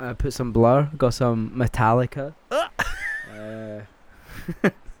 I put some Blur. Got some Metallica.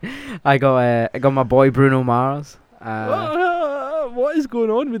 I got my boy Bruno Mars. What is going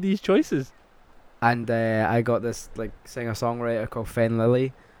on with these choices? And I got this like singer-songwriter called Fen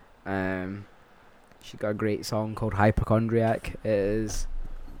Lily. She got a great song called Hypochondriac. It is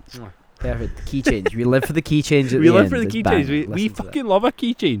perfect. Key change. We live for the key change. We live for the key change. We fucking love a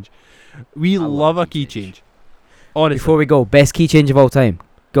key change. We love a key change. Honestly. Before we go, best key change of all time.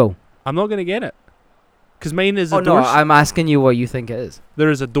 Go. I'm not gonna get it, because mine is a Doors. No, I'm asking you what you think it is. There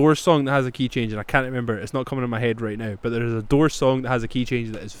is a Doors song that has a key change, and I can't remember. It's not coming in my head right now. But there is a Doors song that has a key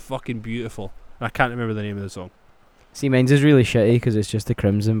change that is fucking beautiful. I can't remember the name of the song. See, mine's is really shitty because it's just The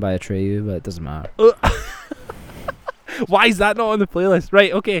Crimson by Atreyu, but it doesn't matter. Why is that not on the playlist?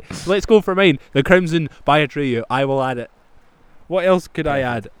 Right, okay, let's go for mine. The Crimson by Atreyu. I will add it. What else could I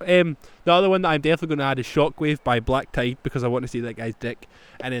add? The other one that I'm definitely going to add is Shockwave by Black Tide, because I want to see that guy's dick.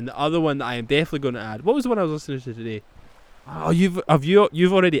 And then the other one that I am definitely going to add. What was the one I was listening to today? Oh, you've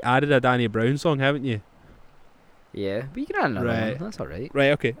already added a Danny Brown song, haven't you? Yeah, but you can add another one. That's alright.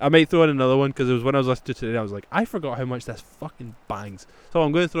 Right, okay. I might throw in another one, because it was when I was listening to today, I was like, I forgot how much this fucking bangs. So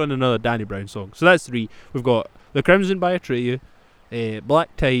I'm going to throw in another Danny Brown song. So that's 3. We've got The Crimson by Atreyu,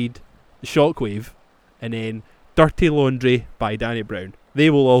 Black Tide, Shockwave, and then Dirty Laundry by Danny Brown. They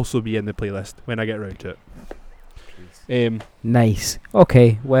will also be in the playlist when I get around to it. Nice.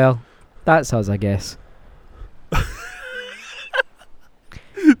 Okay, well, that's us, I guess.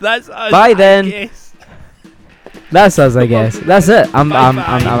 That's us. Bye then. Guess. That's us, I guess. That's it. I'm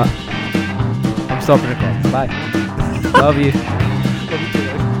stopping recording. Bye. Love you.